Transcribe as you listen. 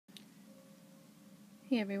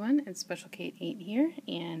Hey everyone, it's Special Kate 8 here,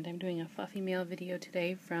 and I'm doing a fluffy mail video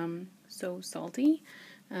today from So Salty.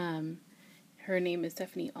 Her name is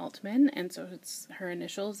Stephanie Altman, and so it's her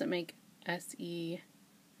initials that make SEWALTY.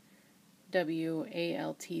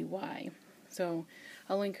 So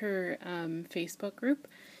I'll link her Facebook group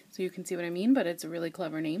so you can see what I mean, but it's a really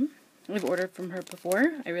clever name. I've ordered from her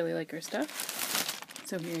before. I really like her stuff.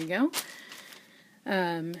 So here you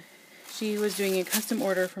go. She was doing a custom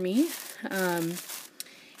order for me.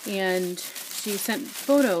 And she sent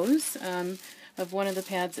photos of one of the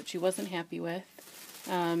pads that she wasn't happy with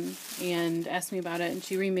and asked me about it, and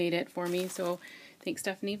she remade it for me. So thanks,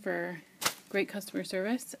 Stephanie, for great customer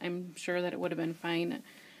service. I'm sure that it would have been fine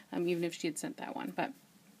even if she had sent that one. But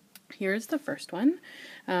here's the first one.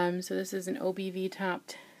 So this is an OBV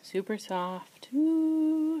topped, super soft,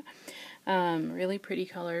 really pretty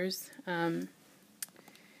colors.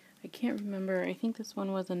 I can't remember. I think this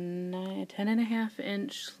one was a 10.5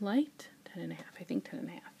 inch light. 10.5. I think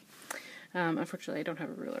 10.5. Unfortunately, I don't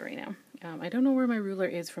have a ruler right now. I don't know where my ruler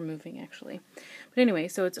is from moving, actually. But anyway,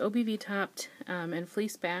 so it's OBV topped and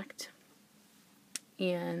fleece backed.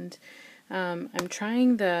 And I'm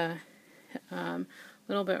trying the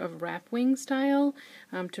little bit of wrap wing style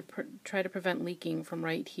to try to prevent leaking from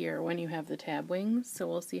right here when you have the tab wings. So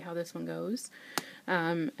we'll see how this one goes.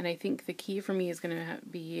 And I think the key for me is going to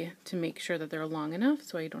be to make sure that they're long enough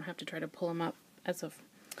so I don't have to try to pull them up as of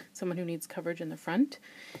someone who needs coverage in the front.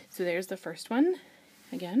 So there's the first one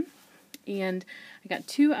again. And I got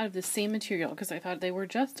two out of the same material because I thought they were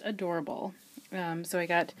just adorable. So I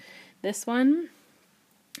got this one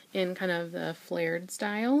in kind of the flared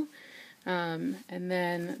style. And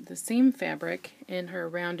then the same fabric in her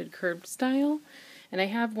rounded curved style. And I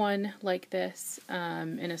have one like this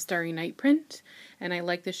in a Starry Night print, and I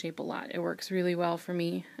like the shape a lot. It works really well for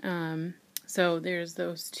me. So there's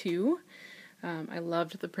those two. I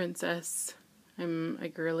loved the princess. I'm a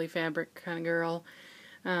girly fabric kind of girl.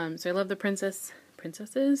 So I love the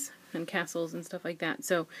princesses and castles and stuff like that.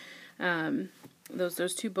 So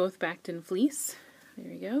those two both backed in fleece.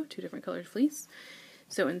 There you go, two different colored fleece.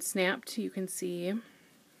 So in snapped, you can see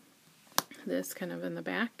this kind of in the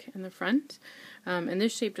back and the front. And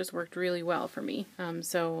this shape just worked really well for me.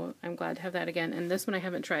 So I'm glad to have that again. And this one I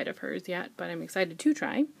haven't tried of hers yet, but I'm excited to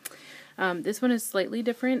try. This one is slightly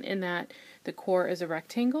different in that the core is a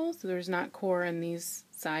rectangle, so there's not core in these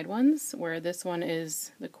side ones, where this one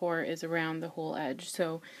is, the core is around the whole edge.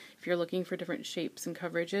 So if you're looking for different shapes and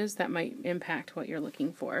coverages, that might impact what you're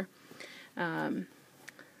looking for. So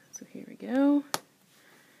here we go.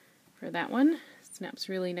 For that one, snaps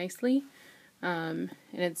really nicely. And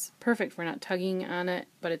it's perfect for not tugging on it,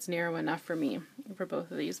 but it's narrow enough for me for both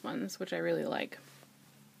of these ones, which I really like.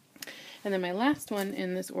 And then my last one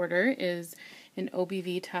in this order is an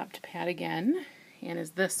OBV topped pad again, and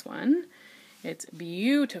is this one. It's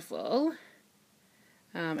beautiful.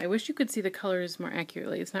 I wish you could see the colors more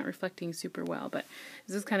accurately. It's not reflecting super well, but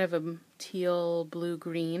this is kind of a teal blue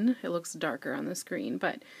green. It looks darker on the screen,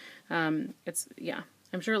 but it's, yeah.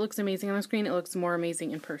 I'm sure it looks amazing on the screen. It looks more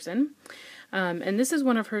amazing in person. And this is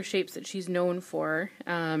one of her shapes that she's known for.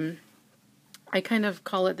 I kind of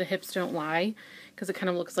call it the hips don't lie because it kind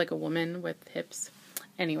of looks like a woman with hips.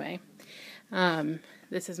 Anyway,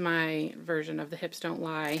 this is my version of the hips don't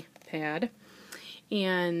lie pad.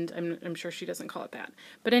 And I'm sure she doesn't call it that.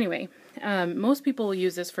 But anyway, most people will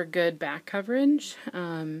use this for good back coverage.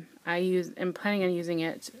 I'm planning on using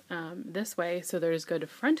it this way so there's good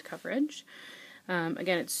front coverage.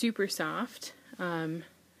 Again, it's super soft,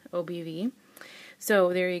 OBV.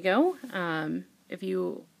 So there you go. I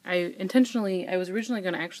was originally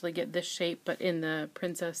going to actually get this shape, but in the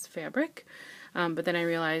princess fabric. But then I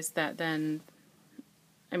realized that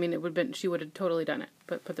she would have totally done it,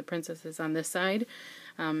 but put the princesses on this side.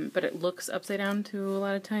 But it looks upside down to a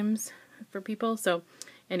lot of times for people. So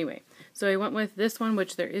anyway, so I went with this one,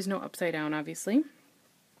 which there is no upside down, obviously.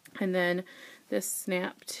 And then this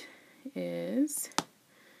snapped is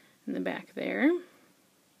in the back there.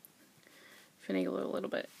 Finagle it a little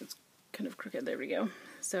bit. It's kind of crooked. There we go.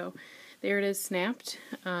 So there it is, snapped.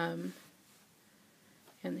 And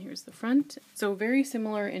here's the front. So very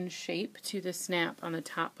similar in shape to the snap on the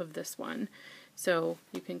top of this one. So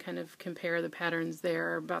you can kind of compare the patterns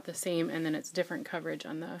there, about the same, and then it's different coverage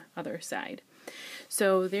on the other side.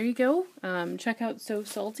 So there you go. Check out So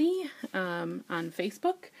Salty on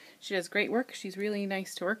Facebook. She does great work. She's really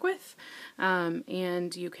nice to work with.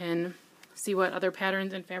 And you can see what other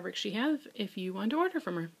patterns and fabrics she has if you want to order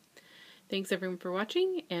from her. Thanks everyone for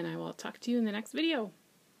watching, and I will talk to you in the next video.